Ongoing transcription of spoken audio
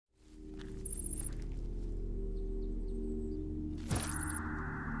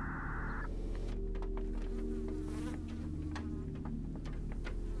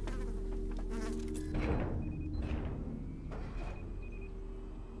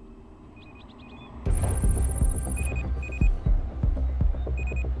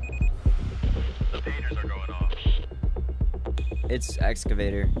It's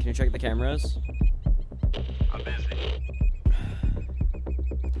excavator. Can you check the cameras? I'm busy.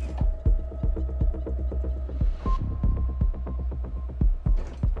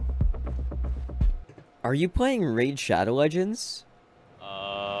 Are you playing Raid Shadow Legends?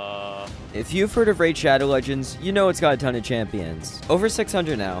 If you've heard of Raid Shadow Legends, you know it's got a ton of champions. Over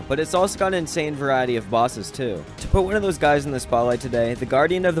 600 now, but it's also got an insane variety of bosses too. To put one of those guys in the spotlight today, the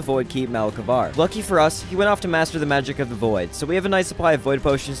Guardian of the Void Keep, Malakavar. Lucky for us, he went off to master the magic of the Void, so we have a nice supply of Void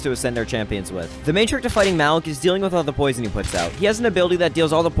Potions to ascend our champions with. The main trick to fighting Malik is dealing with all the poison he puts out. He has an ability that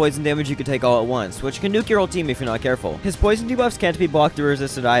deals all the poison damage you can take all at once, which can nuke your whole team if you're not careful. His poison debuffs can't be blocked or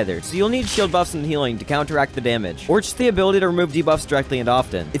resisted either, so you'll need shield buffs and healing to counteract the damage, or just the ability to remove debuffs directly and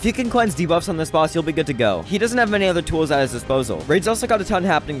often. If you can cleanse debuffs on this boss, you'll be good to go. He doesn't have many other tools at his disposal. Raid's also got a ton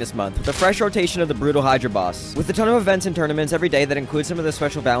happening this month, with a fresh rotation of the Brutal Hydra boss, with a ton of events and tournaments every day that include some of the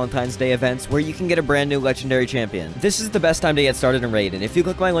special Valentine's Day events where you can get a brand new legendary champion. This is the best time to get started in Raid, and if you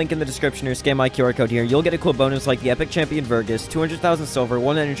click my link in the description or scan my QR code here, you'll get a cool bonus like the Epic Champion Vergus, 200,000 silver,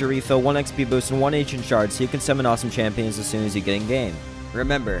 1 energy refill, 1 XP boost, and 1 ancient shard, so you can summon awesome champions as soon as you get in game.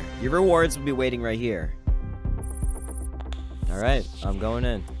 Remember, your rewards will be waiting right here. Alright, I'm going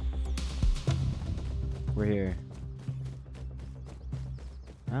in. We're here.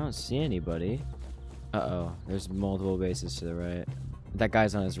 I don't see anybody. Uh-oh. There's multiple bases to the right. That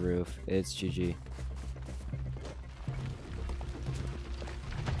guy's on his roof. It's GG.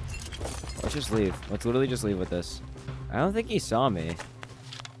 Let's just leave. Let's literally just leave with this. I don't think he saw me.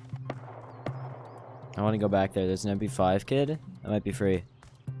 I want to go back there. There's an MP5 kid. That might be free.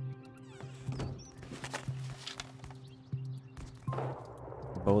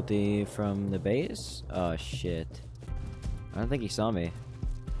 Bolty from the base? Oh, shit. I don't think he saw me.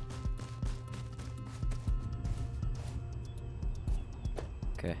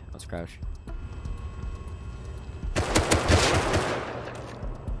 Okay, let's crouch.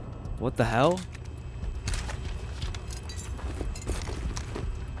 What the hell?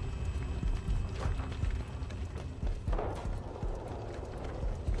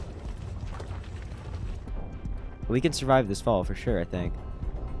 We can survive this fall for sure, I think.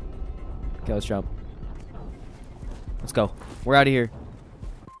 Okay, let's jump. Let's go. We're out of here.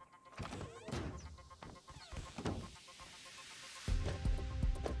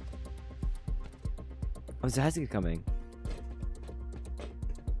 Oh, Zazzy coming.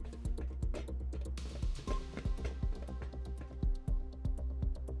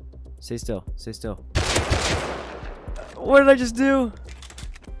 Stay still. Stay still. What did I just do?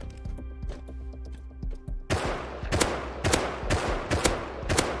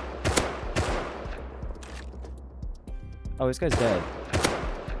 Oh, this guy's dead.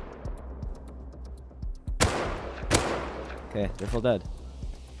 Okay, they're full dead.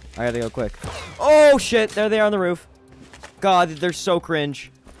 I gotta go quick. Oh shit! There they are on the roof. God, they're so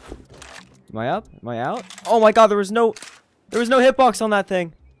cringe. Am I up? Am I out? Oh my god, there was no hitbox on that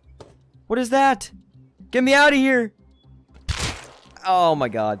thing. What is that? Get me out of here! Oh my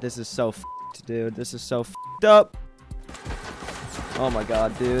god, this is so f***ed, dude. This is so f***ed up. Oh my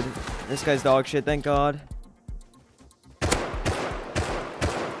god, dude. This guy's dog shit, thank god.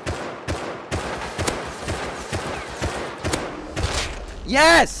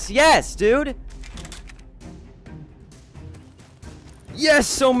 Yes! Yes, dude! Yes!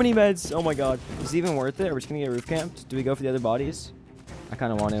 So many meds! Oh my god. Is it even worth it? Are we just gonna get roof camped? Do we go for the other bodies? I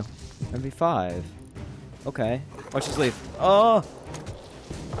kinda want to. MV5. Okay. Let's just leave. Oh!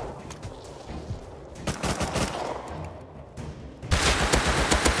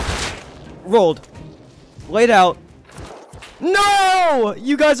 Rolled. Laid out. No!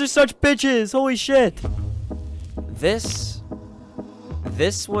 You guys are such bitches! Holy shit! This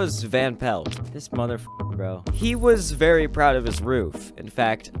was Van Pelt. This motherfucker, bro. He was very proud of his roof. In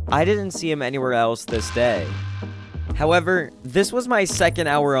fact, I didn't see him anywhere else this day. However, this was my second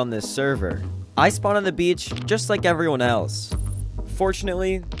hour on this server. I spawned on the beach just like everyone else.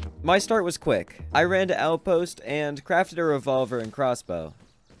 Fortunately, my start was quick. I ran to Outpost and crafted a revolver and crossbow.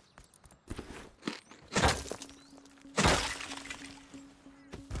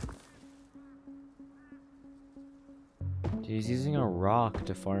 He's using a rock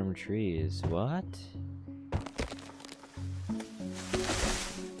to farm trees. What?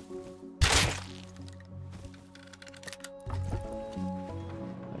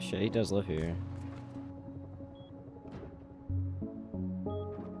 Oh shit, he does live here.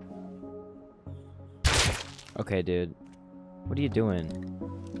 Okay, dude. What are you doing?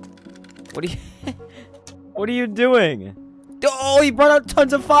 What are you... What are you doing? Oh, he brought out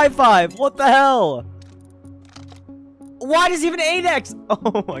tons of 5-5. What the hell? Why does he even 8x?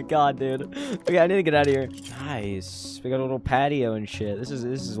 Oh my god, dude. Okay, I need to get out of here. Nice. We got a little patio and shit. This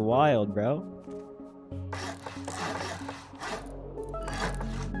is wild, bro.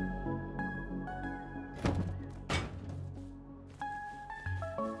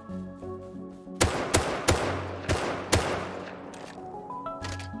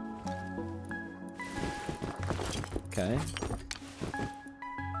 Okay.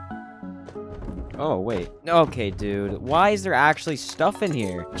 Oh, wait. Okay, dude. Why is there actually stuff in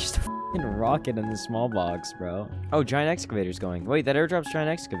here? Just a f***ing rocket in the small box, bro. Oh, giant excavator's going. Wait, that airdrop's giant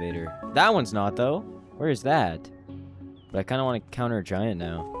excavator. That one's not, though. Where is that? But I kind of want to counter a giant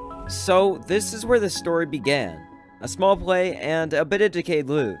now. So, this is where the story began. A small play and a bit of decayed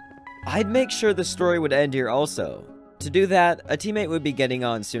loot. I'd make sure the story would end here also. To do that, a teammate would be getting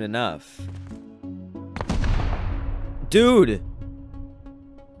on soon enough. Dude!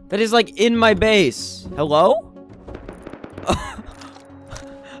 That is like in my base. Hello?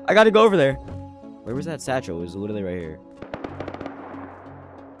 I gotta go over there. Where was that satchel? It was literally right here.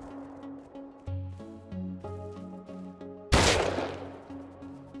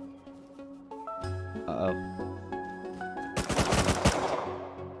 Uh-oh.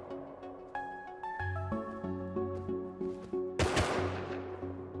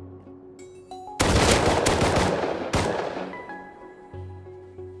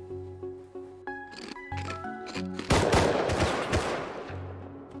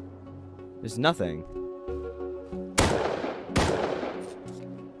 There's nothing.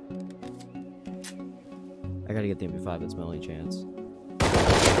 I gotta get the MP5, that's my only chance.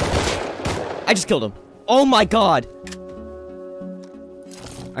 I just killed him. Oh my god!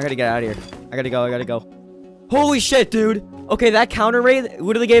 I gotta get out of here. I gotta go. Holy shit, dude! Okay, that counter raid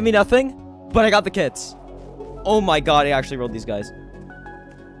literally gave me nothing, but I got the kits. Oh my god, I actually rolled these guys.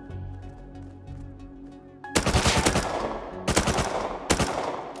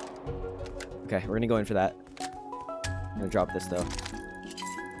 Okay, we're gonna go in for that. I'm gonna drop this though.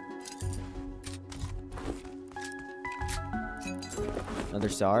 Another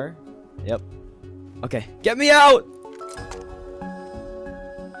SAR? Yep. Okay, get me out!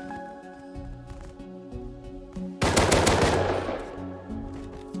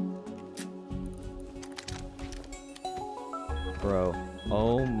 Bro,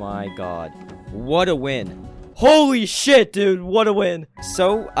 oh my god. What a win. Holy shit, dude, what a win.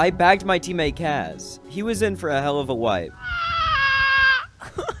 So, I bagged my teammate Kaz. He was in for a hell of a wipe.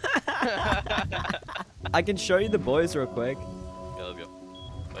 I can show you the boys real quick. Yeah, let's go.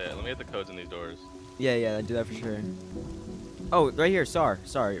 Wait, let me get the codes in these doors. Yeah, do that for sure. Oh, right here, SAR.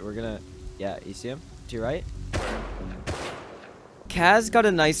 Sorry, we're gonna... Yeah, you see him? To your right? Kaz got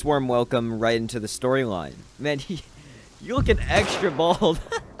a nice warm welcome right into the storyline. Man, you looking extra bald.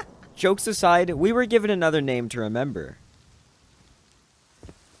 Jokes aside, we were given another name to remember.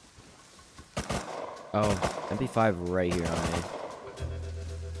 Oh, MP5 right here on me.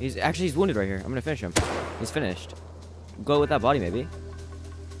 He's wounded right here. I'm gonna finish him. He's finished. Go with that body, maybe.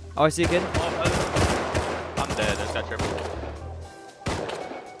 Oh, I see a kid. Oh, I'm dead. I just got triple.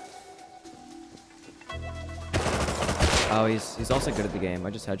 Oh, he's also good at the game.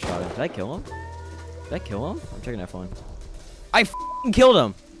 I just headshot him. Did I kill him? Did I kill him? I'm checking F1. I f***ing killed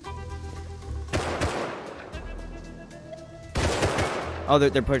him! Oh,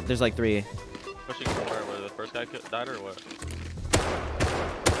 there's like 3. Pushing from where the first guy died or what?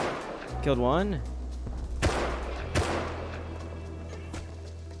 Killed one.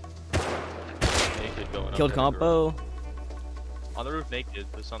 Naked going Killed up compo. on the roof naked.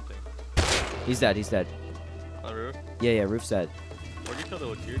 There's something. He's dead. On the roof? Yeah, roof's dead. Where'd you kill the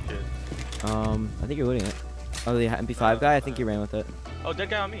weird kid? I think you're looting it. Oh, the MP5 guy? I think he ran with it. Oh, dead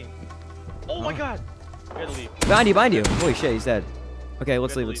guy on me. Oh my god! We gotta leave. Behind you. Holy shit, he's dead. Okay,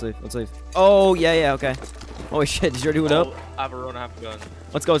 let's leave. Oh, yeah, okay. Holy shit, did you already do it up? I have a run, I have a gun.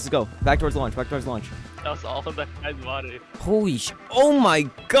 Let's go. Back towards launch. That was all of that guy's body. Holy sh... Oh my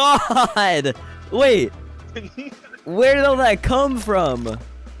god! Wait. Where did all that come from?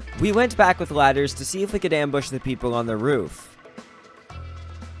 We went back with ladders to see if we could ambush the people on the roof.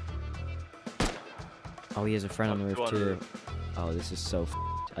 Oh, he has a friend on the roof too. Oh, this is so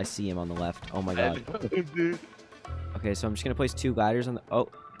f***ed. I see him on the left. Oh my god. Okay, so I'm just gonna place 2 gliders on the... Oh.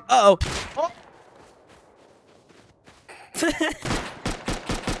 Uh-oh! Oh.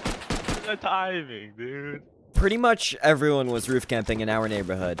 The timing, dude. Pretty much everyone was roof camping in our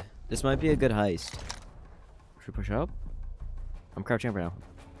neighborhood. This might be a good heist. Should we push up? I'm crouching up right now.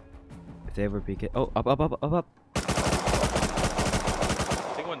 If they ever peek it... Oh, up. I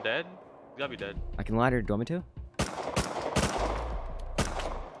think one dead. He's gotta be dead. I can ladder. Do you want me to?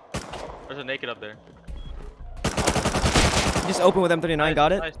 There's a naked up there. Just open with M39. Nice,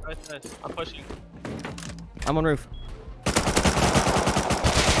 got it? Nice. I'm pushing. I'm on roof.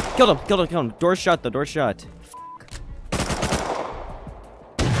 Killed him, killed him, killed him. Door's shut, the door's shut.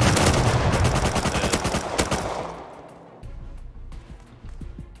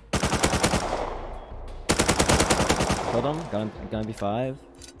 Killed him, gonna be 5.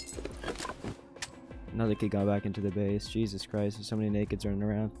 Another kid got back into the base. Jesus Christ, there's so many nakeds running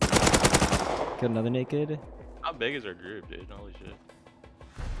around. Killed another naked. How big is our group, dude? Holy shit.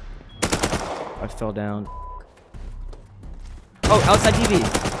 I fell down. Oh, outside TV.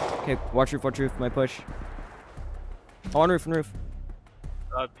 Okay, watch roof, my push. Oh, on roof, on roof.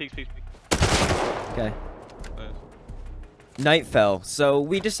 Peeks. Okay. Nice. Night fell, so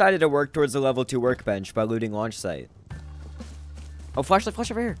we decided to work towards the level 2 workbench by looting launch site. Oh, flashlight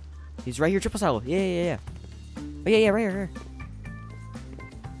over here. He's right here, triple silo. Yeah. Oh, yeah, right here.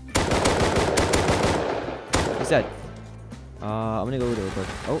 He's dead. I'm gonna go loot it real quick.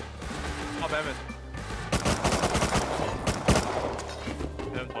 Oh. Oh, Batman.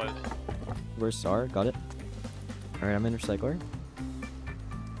 Hit him twice. Where's Star? Got it. Alright, I'm in recycler.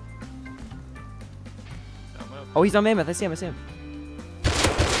 Oh, he's on Mammoth. I see him.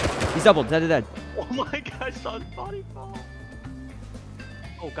 He's doubled. Dead. Oh my god, I saw his body fall.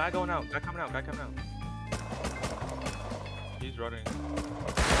 Oh, guy going out. Guy coming out. He's running.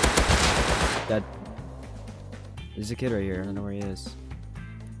 Dead. There's a kid right here. I don't know where he is.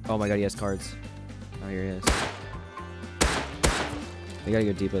 Oh my god, he has cards. Oh, here he is. We gotta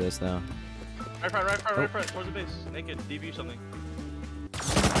go deep with this, though. Right front. Towards the base. Naked. DB something.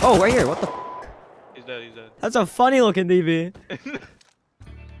 Oh, right here. What the f? He's dead. That's a funny looking DB.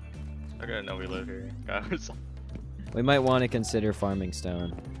 I gotta know we live here. Guys. We might want to consider farming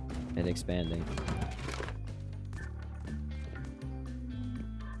stone and expanding.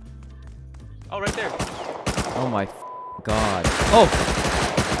 Oh, right there. Oh my god. Oh!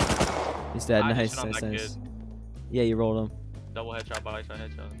 He's dead. Nice. Yeah, you rolled him. Double headshot, body shot,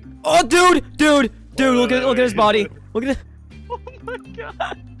 headshot. Oh, dude! Look at his body. Look at it. Oh my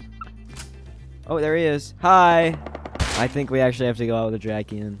god. Oh, there he is. Hi. I think we actually have to go out with a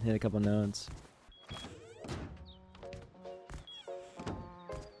Jackie and hit a couple nodes.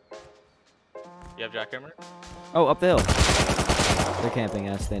 You have jackhammer? Oh, up the hill. They're camping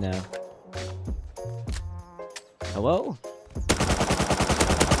us. They know. Hello?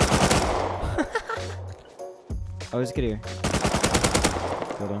 Oh, there's a kid here.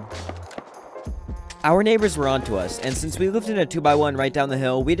 Hold on. Our neighbors were onto us, and since we lived in a 2x1 right down the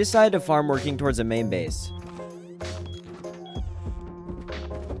hill, we decided to farm working towards a main base.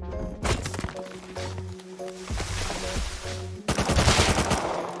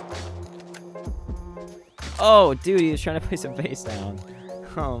 Oh, dude, he was trying to place a base down.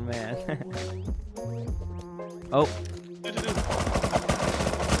 Oh, man. Oh.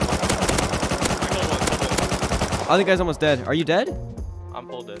 I think guy's almost dead. Are you dead? I'm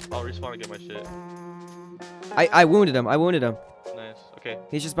full dead. I'll respawn and get my shit. I wounded him. Nice. Okay.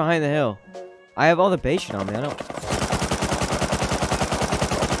 He's just behind the hill. I have all the base shit on me. I don't.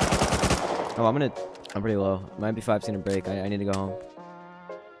 Oh, I'm pretty low. Might be 5 second break. I need to go home.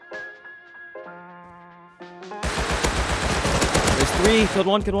 There's 3. Killed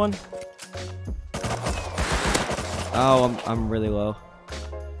one. Oh, I'm really low.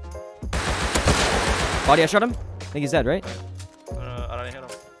 Body, I shot him. I think he's dead, right? I don't hit him.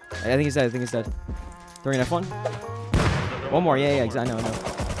 I think he's dead. Throwing an F1. One more. Yeah, exactly. I know.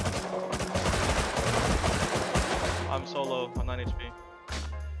 I'm so low. I'm 9 HP.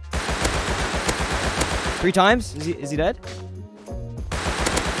 3 times? Is he dead?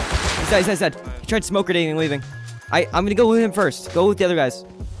 He's dead. Nice. He tried smoke grenading and leaving. I'm gonna go with him first. Go with the other guys.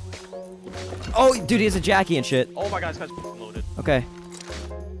 Oh, dude, he has a Jackie and shit. Oh my god, this guy's loaded. Okay.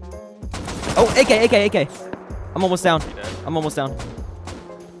 Oh, AK. I'm almost down.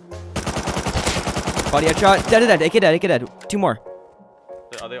 Body headshot. Dead. AK dead. 2 more.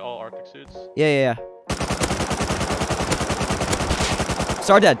 Are they all Arctic suits? Yeah.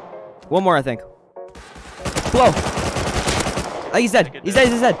 Star dead. 1 more, I think. Whoa. Oh, he's dead. He's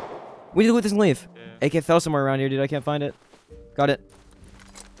dead. We need to loot this and leave. Yeah. AK fell somewhere around here, dude. I can't find it. Got it.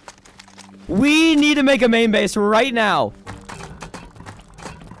 We need to make a main base right now.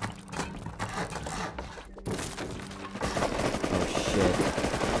 Oh, shit.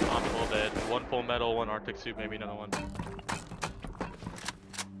 I'm full dead. 1 full metal, 1 Arctic suit, maybe another one.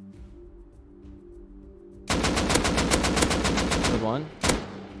 Good one.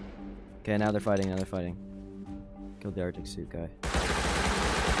 Okay, now they're fighting. Killed the Arctic suit guy.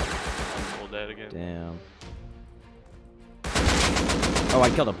 Full dead again. Damn. Oh, I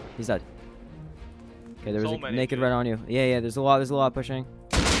killed him. He's dead. Okay, there was a naked right on you. Yeah, there's a lot pushing.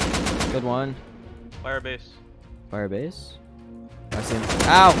 Good one. Fire base. Fire base. I see him.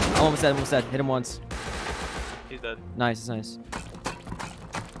 Ow! I'm almost dead. Almost dead. Hit him once. He's dead. Nice. Nice.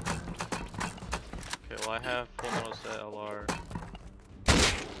 Okay, well I have full metal set LR.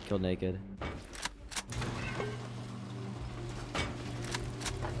 Killed naked.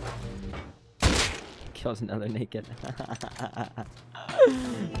 Killed another naked.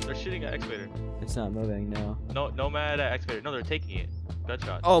 They're shooting at excavator. It's not moving, no. No, nomad at excavator. No, they're taking it.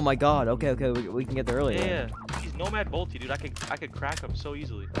 Gunshot. Oh my god. Okay, okay. We can get there early. Yeah, he's nomad bolty, dude. I could crack him so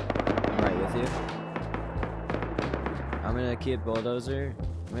easily. I'm right with you. I'm gonna keep bulldozer.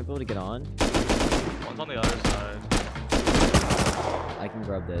 Am I able to get on? One's on the other side. I can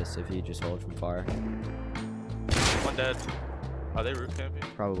grab this if you just hold from far. One dead. Are they roof camping?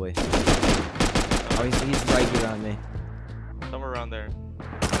 Probably. Oh, he's right here on me. Somewhere around there.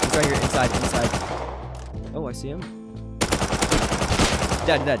 He's right here, inside. Oh, I see him.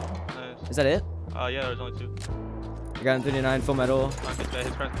 Dead. Nice. Is that it? Yeah, there's only 2. I got him 39, full metal.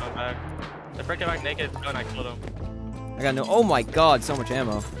 His friend's coming back. The friend came back naked, and I killed him. I got no. Oh my god, so much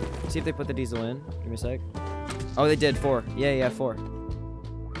ammo. See if they put the diesel in. Give me a sec. Oh, they did. 4. Yeah, 4.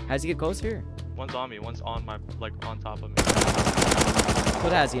 How does he get close here? One's on me. One's on my, like, on top of me.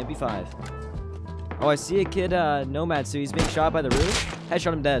 What has he? MP5. Oh, I see a kid, nomad suit. He's being shot by the roof.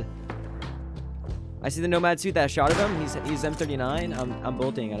 Headshot him dead. I see the nomad suit that shot at him. He's M39. I'm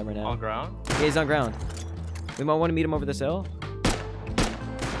bolting at him right now. On ground? Yeah, he's on ground. We might want to meet him over this hill.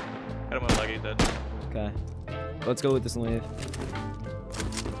 Hit him with a leg, he's dead. Okay. Let's go with this and leave.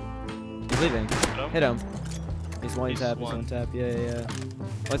 He's leaving. Hit him. He's one tap. He's one tap. Yeah.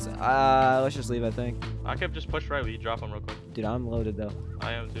 Let's just leave, I think. I could just push right. Will you drop him real quick? Dude, I'm loaded though.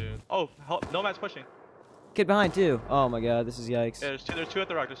 I am too. Oh, nomad's pushing. Kid behind too. Oh my god, this is yikes. Yeah, there's two at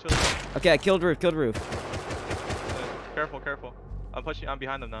the rock. There's 2 at the rock. Okay, I killed roof. Yeah, careful. I'm pushing. I'm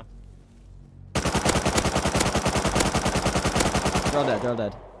behind them now. They're all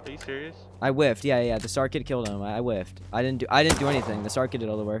dead. Are you serious? I whiffed. Yeah. The SAR kid killed him. I whiffed. I didn't do anything. The SAR kid did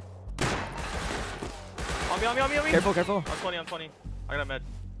all the work. On me. Careful. I'm 20. I got a med.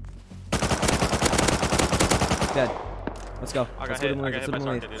 Dead. Let's go. I got Let's hit. let him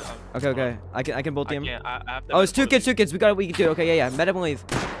leave. Dude. Okay. I can bolt him. I have to Oh, it's 2 kids. We can do. Okay, yeah. Med up and leave.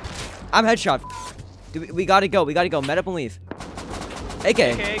 I'm headshot. Dude, we gotta go. Med up and leave. AK.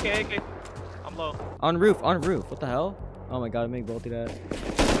 I'm low. On roof. What the hell? Oh my god, I'm being bolted at.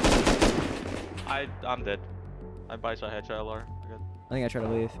 I'm dead. I bite shot headshot LR. I think I try to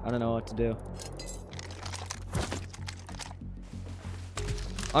leave. I don't know what to do.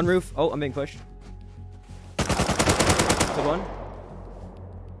 On roof. Oh, I'm being pushed. Good one.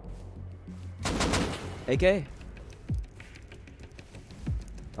 AK.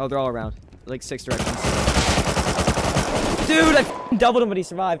 Oh, they're all around. Like 6 directions. Dude, I doubled him, but he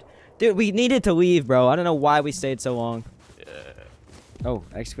survived. Dude, we needed to leave, bro. I don't know why we stayed so long. Yeah. Oh,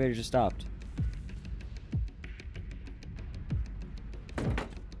 excavator just stopped.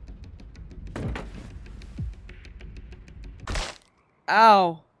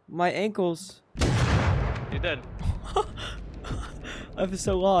 Ow, my ankles. You're dead. I was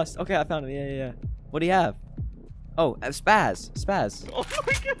so lost. Okay, I found him. Yeah. What do you have? Oh, spaz. Oh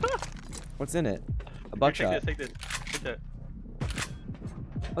my god. What's in it? A buckshot. Take this. Take that.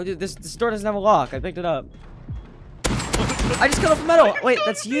 Oh, dude, this door doesn't have a lock. I picked it up. I just cut off the metal. Wait,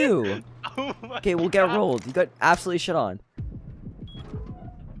 that's you. Oh my Okay, we'll get rolled. You got absolutely shit on.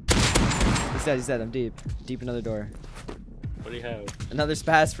 He's dead. I'm deep. Deep another door. What do you have? Another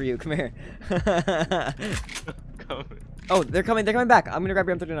spaz for you. Come here. Come. Oh, they're coming back. I'm gonna grab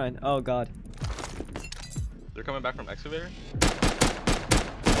your M39. Oh god. They're coming back from excavator?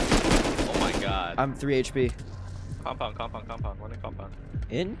 Oh my god. I'm 3 HP. Compound. One in compound.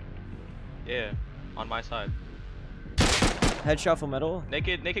 In? Yeah. On my side. Head shuffle metal.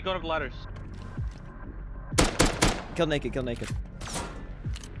 Naked going up the ladders. Kill naked.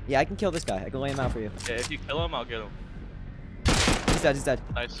 Yeah, I can kill this guy. I can lay him out for you. Yeah, if you kill him, I'll get him. He's dead.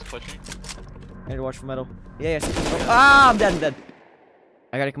 Nice, pushing. I need to watch for metal. Yeah. Ah, I'm dead.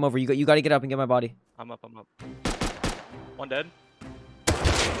 I gotta come over. You gotta get up and get my body. I'm up. One dead.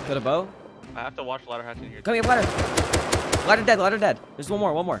 Got a bow? I have to watch ladder hatch in here. Coming up ladder. Ladder dead. There's one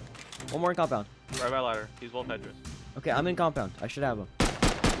more in compound. Right by ladder. He's wolf headrest. Okay, I'm in compound. I should have him.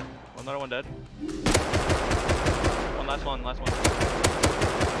 Another one dead. Last one.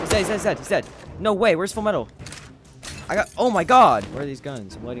 He's dead. No way. Where's full metal? Oh my god. Where are these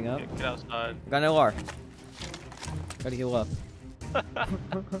guns? I'm lighting up. Get outside. Got an LR. Gotta heal up.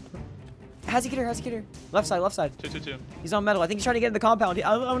 How's he get here? Left side. 2. He's on metal. I think he's trying to get in the compound.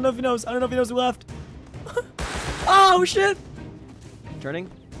 I don't know if he knows. I don't know if he knows who left. Oh shit. Turning.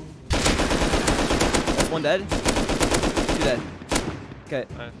 One dead. Two dead. Okay.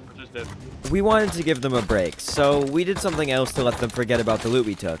 We're just dead. We wanted to give them a break, so we did something else to let them forget about the loot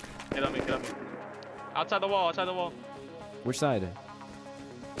we took. Get on me, get on me. Outside the wall, outside the wall. Which side?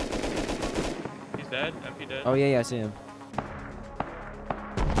 He's dead, MP dead. Oh, yeah, I see him.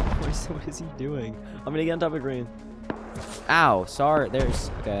 What is he doing? I'm gonna get on top of green. Ow, sorry,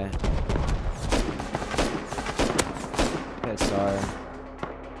 there's, okay. Okay, sorry.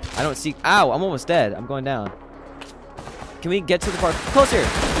 I don't see, ow, I'm almost dead. I'm going down. Can we get to the park? Closer!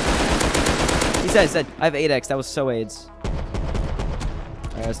 He's dead, he's dead. I have 8x, that was so AIDS.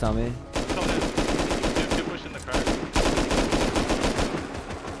 Alright, that's Tommy. Two pushing the crack.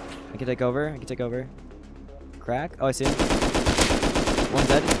 I can take over, Crack? Oh, I see him. One's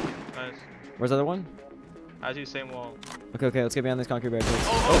dead. Nice. Where's the other one? As you, same wall. Okay, let's get behind this concrete barricade.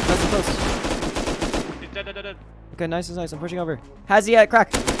 Oh, that's close. He's dead. Okay, nice. I'm pushing over. Has he at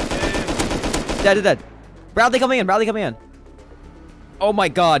crack? Yeah. Dead. Bradley coming in. Oh my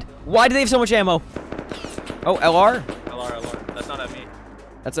god. Why do they have so much ammo? Oh, LR? LR. That's not at me.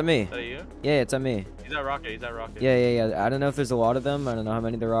 That's at me. Is that at you? Yeah, it's at me. He's at rocket. Yeah. I don't know if there's a lot of them. I don't know how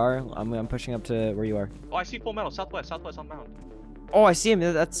many there are. I'm pushing up to where you are. Oh, I see full metal. Southwest on mound. Oh, I see him.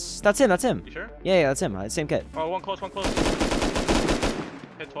 That's him. You sure? Yeah, that's him. Same kit. Oh, one close.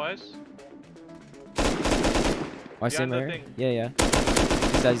 Hit twice. Oh, I see him Behind right the here. Yeah.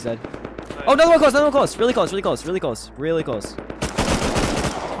 He's dead. Nice. Oh, another one close. Really close.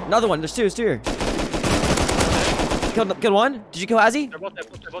 Another one. There's two here. Killed one. Did you kill Azzy? They're both dead.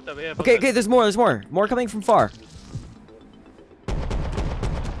 Yeah, both Okay, dead. there's more. More coming from far.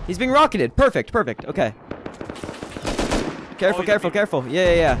 He's being rocketed. Perfect. Okay. Careful.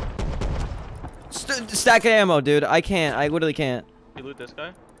 Yeah. Stack of ammo, dude. I literally can't. You loot this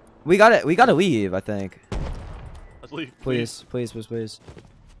guy? We gotta leave, I think. Let's leave. Please.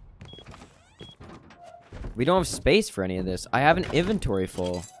 We don't have space for any of this. I have an inventory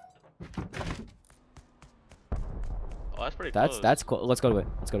full. Oh, that's pretty close. That's cool. Let's go to it.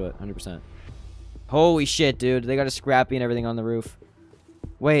 100%. Holy shit, dude. They got a scrappy and everything on the roof.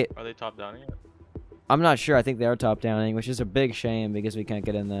 Wait. Are they top down yet? I'm not sure. I think they are top downing, which is a big shame because we can't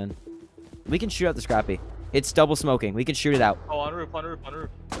get in then. We can shoot out the scrappy. It's double smoking. We can shoot it out. Oh, on roof.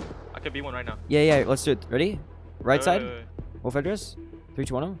 I could be one right now. Yeah. Let's do it. Ready? Right side? Wait. Wolf address? 3,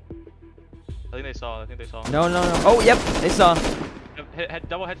 2, 1 him? I think they saw. No. Oh, yep. They saw.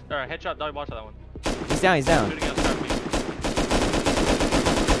 Headshot, dog, watch that one. He's down. Shooting at scrappy.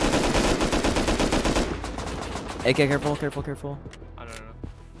 AK, careful. I don't know.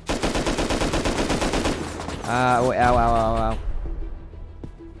 Ow.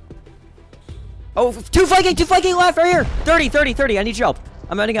 Oh, two flanking left right here. 30. I need your help.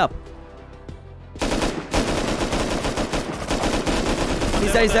 I'm running up.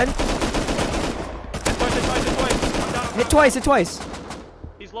 He's dead. Hit twice.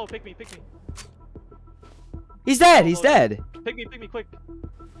 He's low. Pick me. He's dead. Pick me, quick.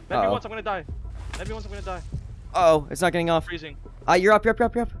 Let me once, I'm gonna die. Uh-oh, it's not getting off. Freezing. You're up.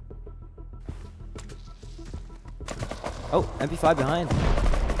 Oh, MP5 behind.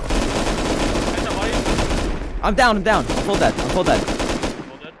 I'm down. I'm full dead. Full dead?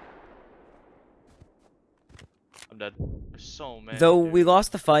 I'm dead. There's so many. Though we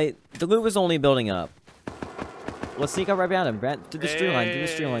lost the fight, the loot was only building up. Let's sneak up right behind him. Do the stream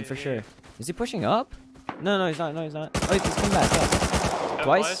line for sure. Is he pushing up? No, he's not. Oh, he's coming back. Yeah.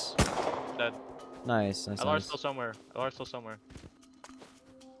 Twice? Dead. Nice. LR's still somewhere.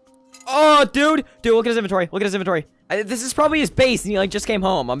 Oh, dude, look at his inventory. This is probably his base, and he just came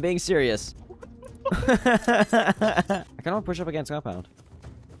home. I'm being serious. I kind of want to push up against compound.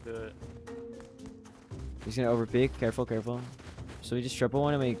 Good. He's gonna overpeak. Careful. So we just triple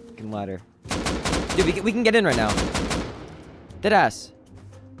one and we can ladder. Dude, we can get in right now. Deadass.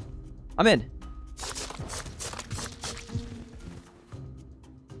 I'm in.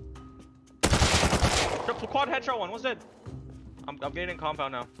 Triple quad headshot one. What's dead? I'm getting in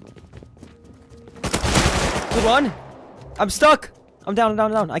compound now. Good one. I'm stuck. I'm down.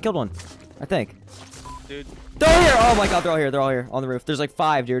 I killed one. I think. Dude. They're all here. Oh my god, they're all here. On the roof. There's like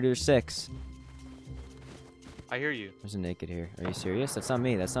 5, dude. There's 6. I hear you. There's a naked here. Are you serious? That's not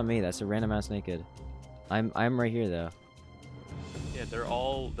me. That's a random ass naked. I'm right here though. Yeah, they're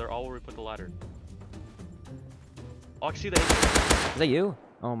all where we put the ladder. Oh, I can see the AK. Is that you?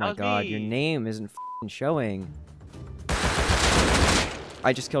 Oh my god, your name isn't f***ing showing.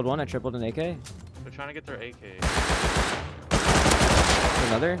 I just killed one. I tripled an AK. They're trying to get their AK.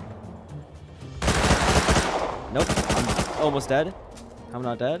 Another? Nope. I'm almost dead. I'm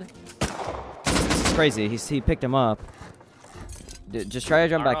not dead. This is crazy. He picked him up. Dude, just try to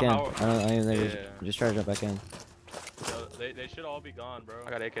jump back in. How... I don't even think just try to jump back in. So they should all be gone, bro. I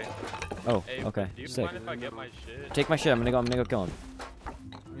got AK. Oh, hey, okay. Do you Sick. mind if I get my shit? Take my shit. I'm gonna go kill him. I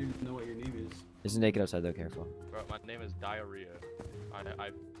don't even know what your name is. There's a naked outside though. Careful. Bro, my name is Diarrhea.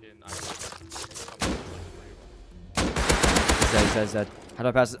 He's dead. How do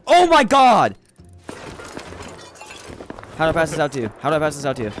I pass this? Oh my god! How do I pass this out to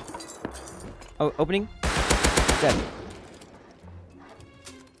you? Oh, opening? Dead.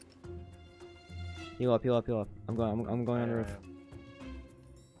 Heal up. I'm going on the roof.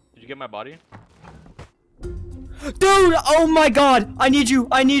 Did you get my body? Dude! Oh my god! I need you!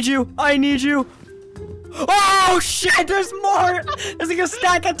 Oh shit! There's more! There's like a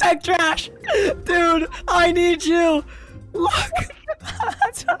stack of tech trash! Dude! I need you! Look!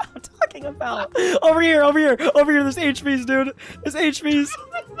 That's what I'm talking about! Over here! There's HPs, dude! There's HPs!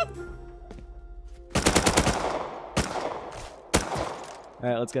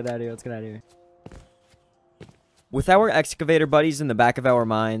 Alright, let's get out of here. With our excavator buddies in the back of our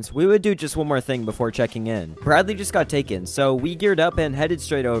minds, we would do just one more thing before checking in. Bradley just got taken, so we geared up and headed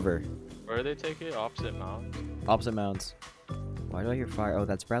straight over. Where did they take it? Opposite mounds? Opposite mounds. Why do I hear fire? Oh,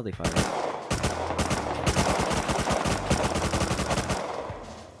 that's Bradley fire.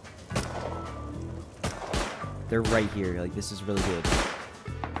 They're right here. Like, this is really good.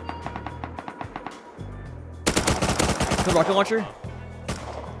 Good rocket launcher? Nice.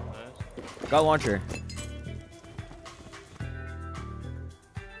 Got launcher.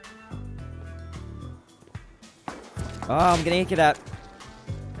 Oh, I'm gonna ink it at.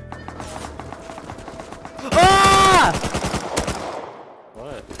 Ah!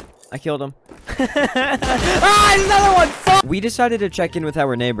 What? I killed him. Ah, there's another one! Fuck! We decided to check in with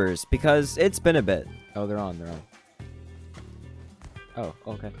our neighbors because it's been a bit. Oh, they're on. Oh,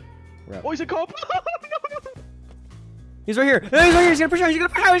 okay. We're up. Oh, he's a cop! He's right here. He's gonna push out.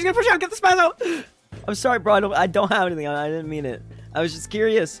 Get the spaz out. I'm sorry, bro. I don't have anything on. I didn't mean it. I was just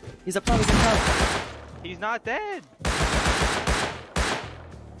curious. He's up front. He's not dead.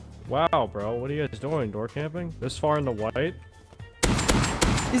 Wow, bro, what are you guys doing? Door camping? This far in the white?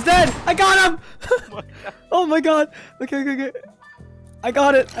 He's dead! I got him! Oh my god! Okay. I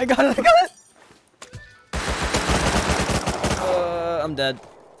got it! I'm dead.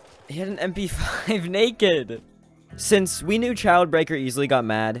 He had an MP5 naked. Since we knew Childbreaker easily got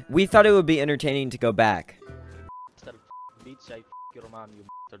mad, we thought it would be entertaining to go back.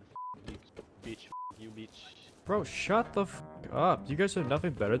 Bro, shut the f up. You guys have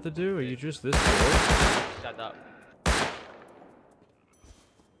nothing better to do? Are you just this bored? Shut up.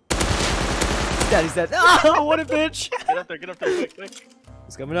 He's dead. Oh, what a bitch! Get up there, quick.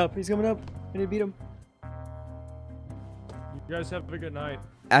 He's coming up. I need to beat him. You guys have a good night.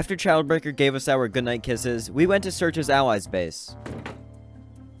 After Childbreaker gave us our goodnight kisses, we went to search his allies' base.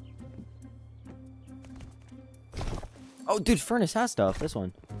 Oh, dude, Furnace has stuff. This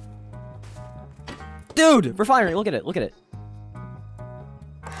one. Dude, refinery. Look at it.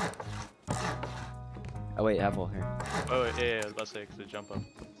 Oh wait, apple here. Oh yeah, I was about to say, 'cause they jump up.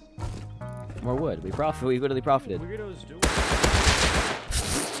 More wood. We literally profited. Weirdos do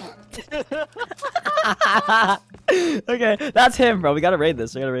Okay, that's him, bro. We gotta raid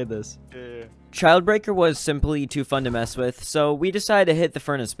this. Yeah. Childbreaker was simply too fun to mess with, so we decided to hit the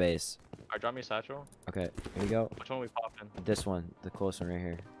furnace base. Alright, drop me a satchel. Okay, here we go. Which one we popping? This one, the close one right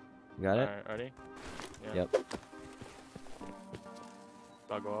here. You got it? Alright, ready? Yeah. Yep.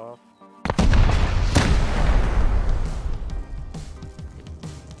 I'll go off.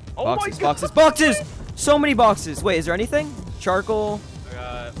 Oh Boxes! So many boxes! Wait, is there anything? Charcoal? I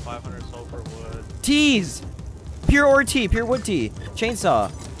got 500 sulfur wood. Teas! Pure wood tea.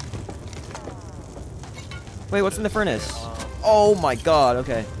 Chainsaw. Wait, what's in the furnace? Oh my god,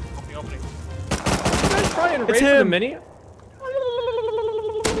 okay. Opening. You guys try and raid for the mini?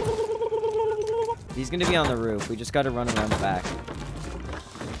 He's gonna be on the roof. We just gotta run around the back.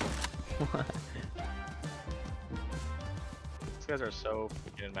 These guys are so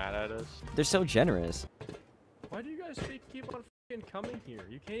freaking mad at us. They're so generous. Why do you guys keep on f***ing coming here?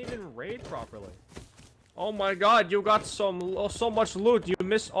 You can't even raid properly. Oh my god, you got so much loot. You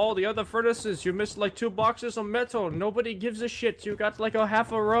missed all the other furnaces. You missed like 2 boxes of metal. Nobody gives a shit. You got like a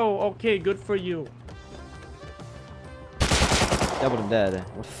half a row. Okay, good for you. Doubled him dead.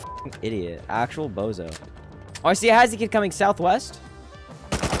 What a f***ing idiot. Actual bozo. Oh, I see a Hazy kid coming southwest.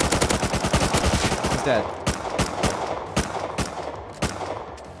 He's dead.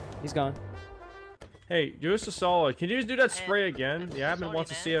 He's gone. Hey, do us a solid. Can you just do that spray again? The admin wants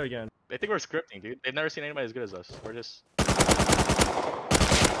to see it again. They think we're scripting, dude. They've never seen anybody as good as us. We're just...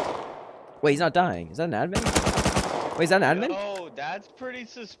 Wait, he's not dying. Is that an admin? Wait, is that an admin? Oh, that's pretty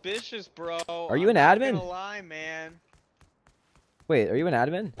suspicious, bro. Are you an I'm admin? not gonna lie, man. Wait, are you an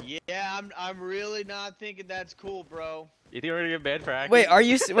admin? Yeah, I'm really not thinking that's cool, bro. You think we're gonna get banned for hacking? Wait, are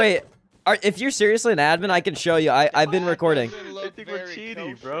you? Wait, if you're seriously an admin, I can show you. I've been That recording. doesn't I look think we're very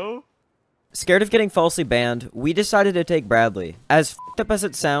cheating, kosher. bro. Scared of getting falsely banned, we decided to take Bradley. As f***ed up as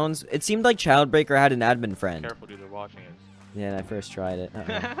it sounds, it seemed like Childbreaker had an admin friend. Careful, dude. They're watching us. Yeah, and I first tried it.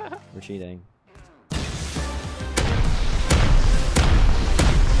 Uh-oh. We're cheating.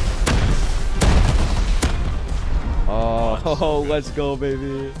 Oh, let's go,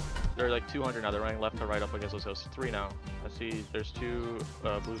 baby. They're like 200 now. They're running left to right up against those. 3 now. I see. There's 2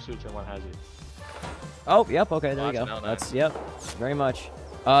 blue suits and 1 has it. Oh, yep. Okay, there we go. Now, That's yep. Very much.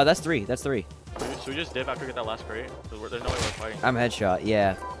 That's 3. That's 3. Should we just dip after we get that last crate? So there's no way we're fighting. I'm headshot.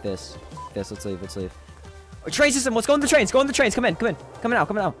 Yeah. This. Let's leave. Let's leave. Oh, train system. Let's go on the trains. Go on the trains. Come in. Come in. Come in now.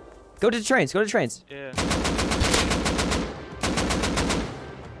 Come in now. Go to the trains. Go to the trains. Yeah.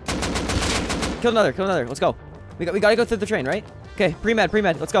 Kill another. Kill another. Let's go. We gotta go through the train, right? Okay. Pre-med.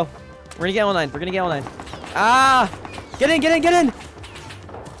 Pre-med. Let's go. We're gonna get L9. We're gonna get L9. Ah! Get in. Get in. Get in.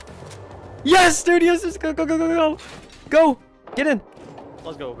 Yes, dude. Yes. Let's go. Go. Go. Go. Go. Go. Get in.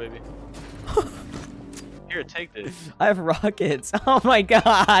 Let's go, baby. Here, take this. I have rockets. Oh my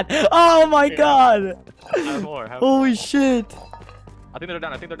god. Oh my god. Have more. Have Holy shit. I think they're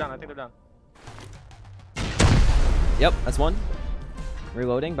down. I think they're down. I think they're down. Yep, that's one.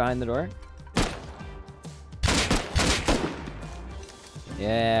 Reloading behind the door.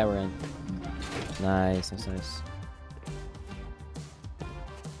 Yeah, we're in. Nice, nice, nice.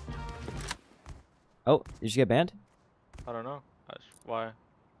 Oh, did you get banned? I don't know. Why?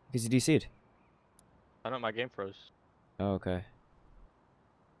 Because you DC'd. I don't know. My game froze. Oh, okay.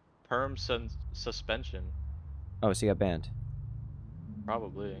 Perm suspension. Oh, so you got banned.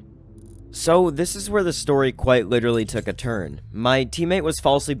 Probably. So, this is where the story quite literally took a turn. My teammate was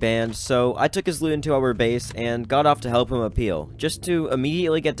falsely banned, so I took his loot into our base and got off to help him appeal, just to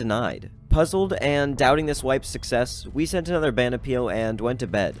immediately get denied. Puzzled and doubting this wipe's success, we sent another ban appeal and went to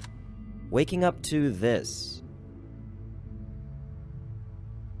bed. Waking up to this.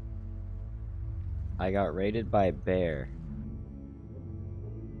 I got raided by Bear.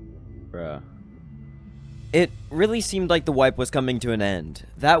 Bruh. It really seemed like the wipe was coming to an end.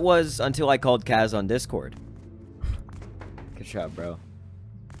 That was until I called Kaz on Discord. Good job, bro.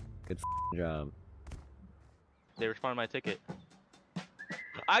 Good job. They responded my ticket.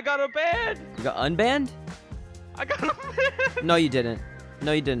 I got a ban! You got unbanned? I got a ban! No, you didn't.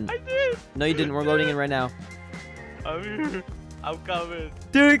 No, you didn't. I did! No, you didn't. We're loading in right now. I'm here. I'm coming.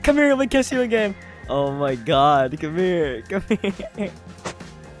 Dude, come here. Let me kiss you in game. Oh my god. Come here. Come here.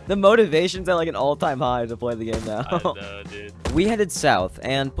 The motivation's at like an all-time high to play the game now. I know, dude. We headed south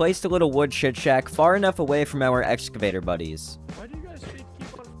and placed a little wood shit shack far enough away from our excavator buddies. Why do you guys keep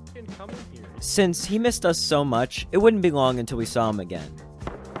on fucking coming here? Since he missed us so much, it wouldn't be long until we saw him again.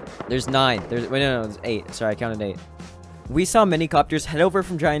 There's 9. Wait, no, there's 8. Sorry, I counted 8. We saw minicopters head over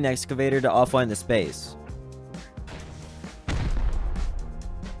from Giant Excavator to offline the space.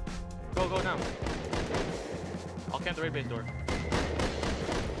 Go now. I'll camp the raid base door.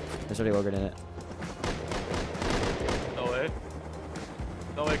 There's already ogre in it. No way.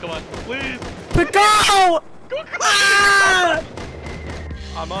 No way, come on. Please! But go! Ah!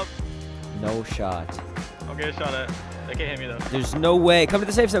 I'm up. No shot. I'm getting shot at. They can't hit me though. There's no way. Come to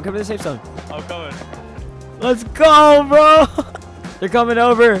the safe zone. Come to the safe zone. I'm coming. Let's go, bro! They're coming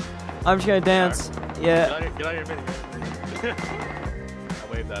over. I'm just gonna dance. Yeah. Get out of here, mini.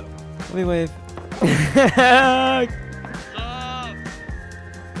 I waved at him. Let me wave.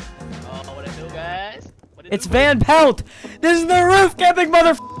 It's Van Pelt! This is the roof camping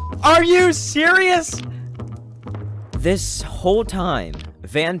mother. Are you serious? This whole time,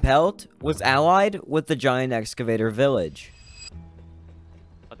 Van Pelt was allied with the Giant Excavator village.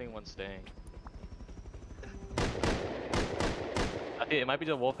 I think one's staying. I think it might be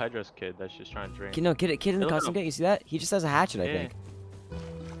the wolf headdress kid that's just trying to drink. No, kid in the No, costume no. kit, you see that? He just has a hatchet, I Yeah. think.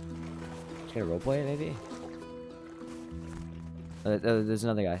 Can I roleplay it, maybe? There's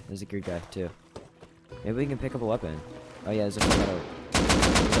another guy. There's a Greek guy, too. Maybe we can pick up a weapon. Oh, yeah, there's a full metal.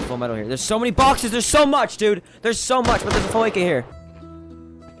 There's a full metal here. There's so many boxes! There's so much, dude! There's so much, but there's a full AK here.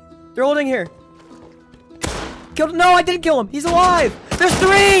 They're holding here. Killed. No, I didn't kill him! He's alive! There's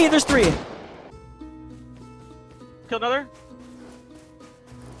 3! There's 3! Kill another?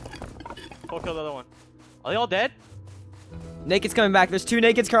 Go kill the other one. Are they all dead? Naked's coming back. There's 2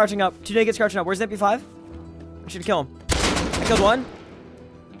 nakeds crouching up. 2 nakeds crouching up. Where's the MP5? I should kill him. I killed one.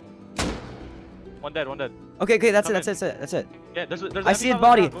 One dead, one dead. Okay, that's Come it. in. That's it. Yeah, there's I see a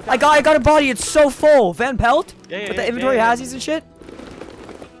body. I got a body. It's so full. Van Pelt? Yeah, With the inventory hazzies and shit?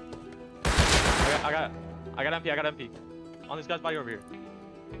 I got MP. On this guy's body over here.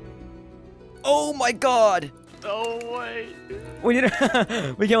 Oh my god. No way. We need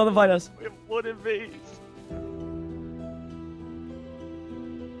to we can't let them find us. We have wooden base.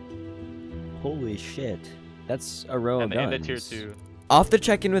 Holy shit. That's a row of guns. And the tier 2. Off the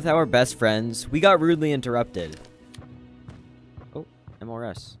check-in with our best friends, we got rudely interrupted. Oh,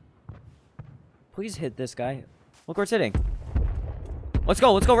 MRS. Please hit this guy. Look where it's hitting. Let's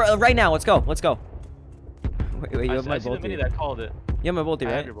go right now. Let's go. Wait, you have my I see the mini bolty. that called it. You have my bolty, I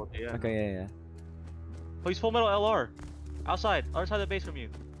have right? your bolty, yeah. Okay, yeah. Oh, he's full metal LR. Outside, other side of the base from you.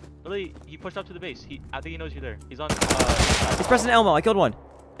 Literally, he pushed up to the base. I think he knows you're there. He's on. He's pressing Elmo. I killed one.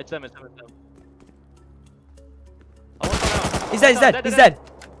 It's them. I want one out. He's dead.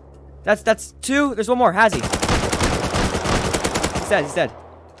 That's 2. There's one more. Has he? He's dead.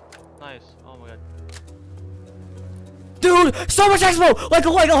 Nice. Oh my god. Dude, so much expo! Like a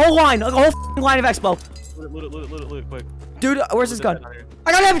whole line. Like a whole f***ing line of expo. Loot it, quick. Dude, where's his gun?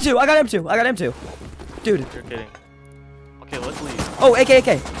 I got M2. Dude. You're kidding. Okay, let's leave. Oh, AK.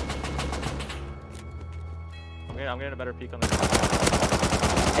 I'm getting a better peek on this.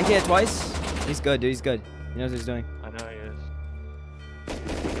 AK it twice. He's good, dude. He's good. He knows what he's doing. I know he is.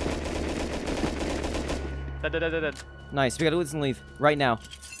 Dead. Nice. We gotta loot and leave right now.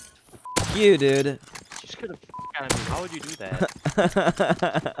 F you, dude. Just could have out of me. How would you do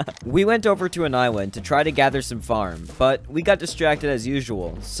that? We went over to an island to try to gather some farm, but we got distracted as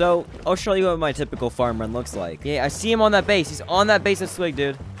usual. So I'll show you what my typical farm run looks like. Yeah, I see him on that base. He's on that base at Twig,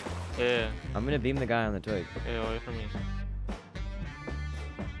 dude. Yeah. I'm gonna beam the guy on the twig. Yeah, away from me.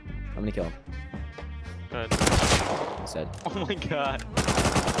 I'm gonna kill him. Good. Instead. Oh my god.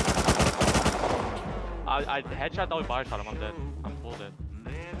 I headshot that with body shot him. I'm dead. I'm full dead.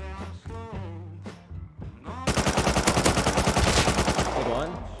 Good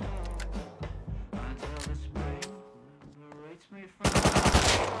one.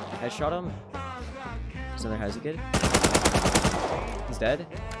 Headshot him. There's another hezzy kid. He's dead.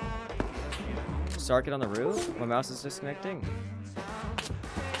 Sarkit on the roof. My mouse is disconnecting.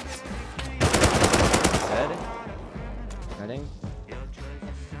 Dead. Reading.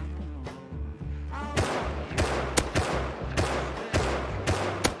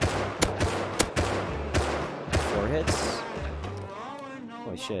 Four hits.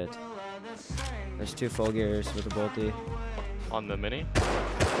 Holy shit. There's 2 full gears with a bolty. On the mini?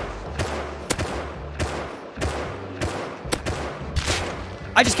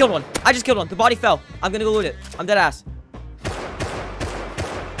 I just killed one. The body fell. I'm gonna go loot it. I'm dead ass.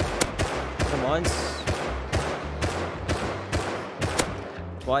 Come once.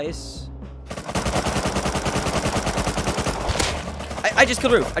 Twice. I just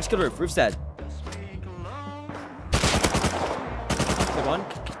killed Roof. Roof's dead. Good one.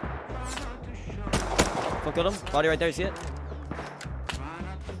 Full killed him. Body right there. You see it?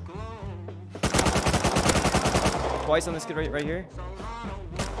 Twice on this kid right here.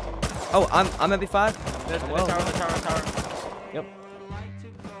 Oh, I'm MP5. The tower. Yep.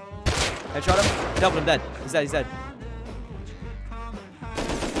 Headshot him. Doubled him. Dead. He's dead.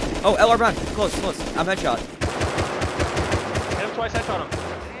 Oh, LR Brown. Close. I'm headshot. Hit him twice, headshot him.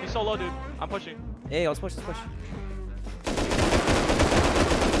 He's so low, dude. I'm pushing. Hey, let's push. I'm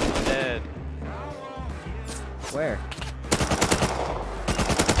dead. Where?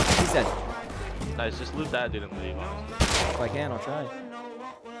 He's dead. Nice, just loot that dude and leave, honestly. If I can, I'll try.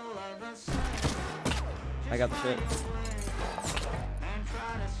 I got the shit.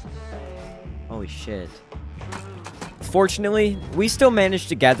 Holy shit. Fortunately, we still managed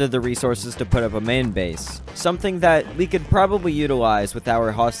to gather the resources to put up a main base, something that we could probably utilize with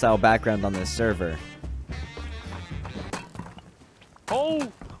our hostile background on this server.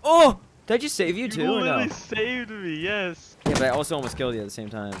 Oh! Did I just save you too, You or no? literally saved me, yes. Yeah, but I also almost killed you at the same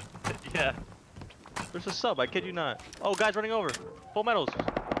time. Yeah. There's a sub, I kid you not. Oh, guys running over. Full metals.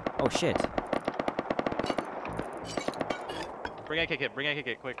 Oh shit. Bring AK kit,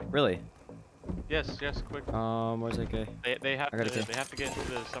 quick. Really? Yes, quick. Where's that guy? They have I got to it. they have to get into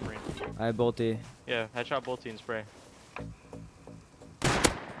the submarine. I have bolty. Yeah, headshot bolty and spray.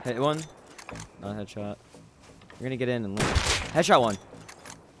 Hit one. Not a headshot. We're gonna get in and loot. Headshot one.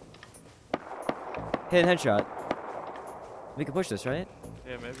 Hit and headshot. We can push this, right?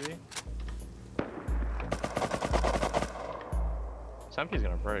 Yeah, maybe. Sampi's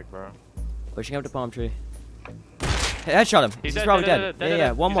gonna break, bro. Pushing up to palm tree. Hey, headshot him. He's probably dead.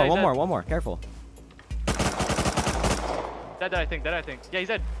 Yeah. One more. Careful. Dead, I think. Yeah, he's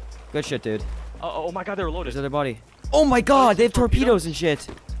dead. Good shit, dude. Oh my god, they're loaded. There's their body. Oh my god, they have torpedoes and shit.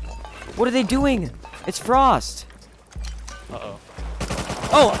 What are they doing? It's Frost. Uh-oh.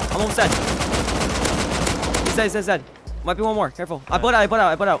 Oh, I'm almost dead. He's dead. Might be one more. Careful. I bled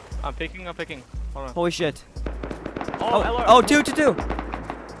out. I'm picking. Hold on. Holy shit. Oh, LR. Oh, two.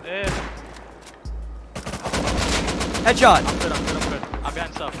 Yeah. Headshot. I'm good. I'm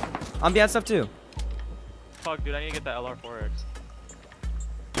behind stuff. I'm behind stuff too. Fuck, dude, I need to get that LR4X.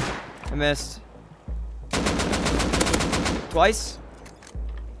 I missed. Twice.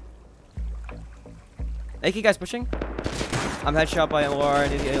 AK guy's pushing. I'm headshot by LR. I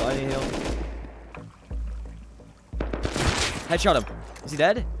need heal. Headshot him. Is he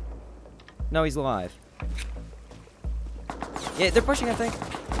dead? No, he's alive. Yeah, they're pushing, I think.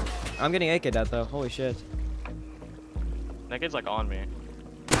 I'm getting AK'd out though. Holy shit. That kid's like on me.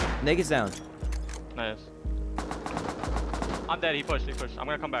 Naked's down. Nice. I'm dead. He pushed. I'm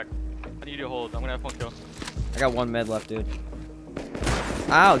gonna come back. I need you to hold. I'm gonna have one kill. I got one med left, dude.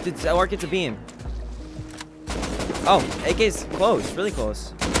 Ow, dude, LR gets a beam. Oh, AK's close, really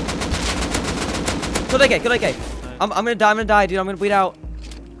close. Kill AK. Nice. I'm gonna die, dude. I'm gonna bleed out.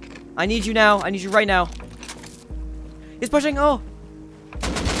 I need you now. I need you right now. He's pushing. Oh,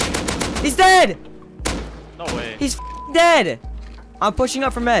 he's dead. No way. He's dead. I'm pushing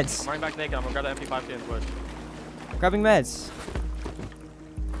up for meds. I'm running back naked. I'm gonna grab the MP5 and push. Grabbing meds.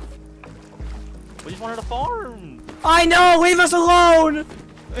 We just wanted to farm. I know. Leave us alone.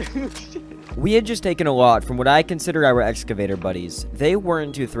 We had just taken a lot from what I consider our excavator buddies. They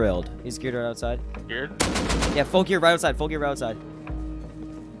weren't too thrilled. He's geared right outside. Geared? Yeah, full gear right outside. Full gear right outside.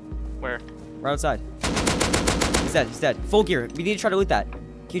 Where? Right outside. He's dead. Full gear. We need to try to loot that. Can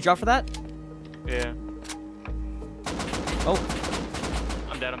you drop for that? Yeah. Oh.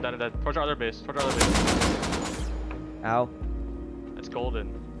 I'm dead. Towards our other base. Ow. It's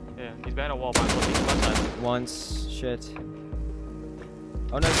golden. Yeah, he's behind a wall. Behind left side. Once. Shit.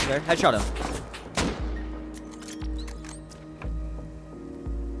 Oh no, he's there. Headshot him.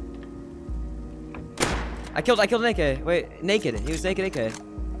 I killed an AK. Wait, naked. He was naked AK.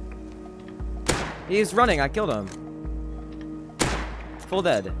 He's running. I killed him. Full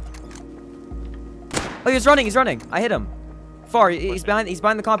dead. Oh, he's running. I hit him. Far. He's behind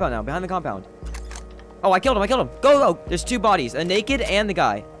the compound now. Behind the compound. Oh, I killed him. Go. There's two bodies. A naked and the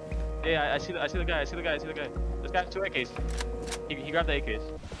guy. Yeah, I see the guy. This guy has 2 AKs. He grabbed the AKs.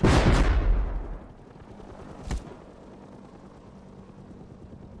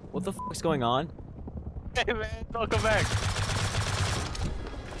 What the fuck's going on? Hey man, don't come back.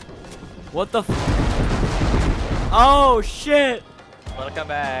 What the Oh shit! Welcome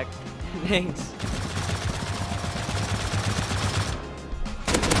back. Thanks.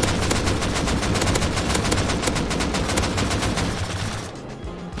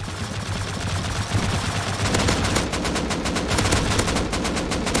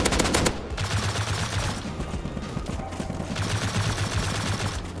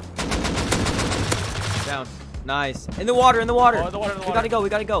 Down. Nice. In the water. Oh, in the water. We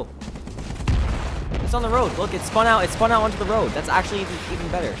gotta go. It's on the road. Look, it spun out onto the road. That's actually even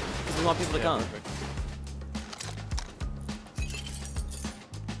better. Because we want people to come. Perfect.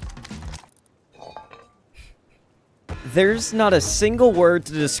 There's not a single word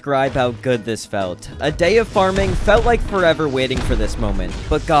to describe how good this felt. A day of farming felt like forever waiting for this moment.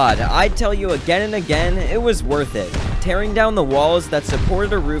 But God, I'd tell you again and again, it was worth it. Tearing down the walls that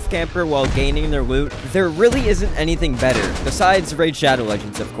supported a roof camper while gaining their loot, there really isn't anything better, besides Raid Shadow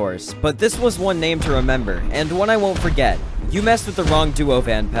Legends of course. But this was one name to remember, and one I won't forget. You messed with the wrong duo,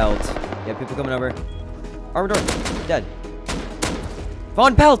 Van Pelt. Yeah, people coming over. Armor door, dead.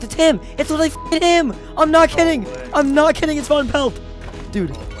 Von Pelt, it's him! It's literally him! I'm not kidding! I'm not kidding, it's Von Pelt!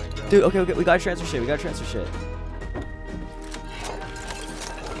 Dude, okay, we gotta transfer shit,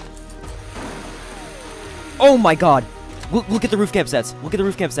 Oh my god! Look at the roof camp sets.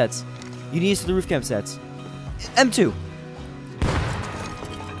 You need to see the roof camp sets. M2!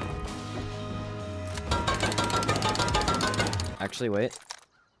 Actually, wait.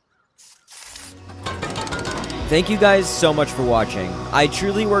 Thank you guys so much for watching. I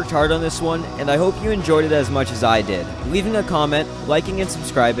truly worked hard on this one, and I hope you enjoyed it as much as I did. Leaving a comment, liking and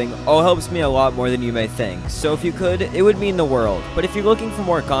subscribing all helps me a lot more than you may think, so if you could, it would mean the world. But if you're looking for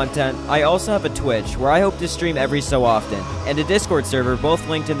more content, I also have a Twitch, where I hope to stream every so often, and a Discord server, both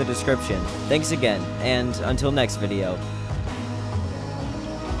linked in the description. Thanks again, and until next video.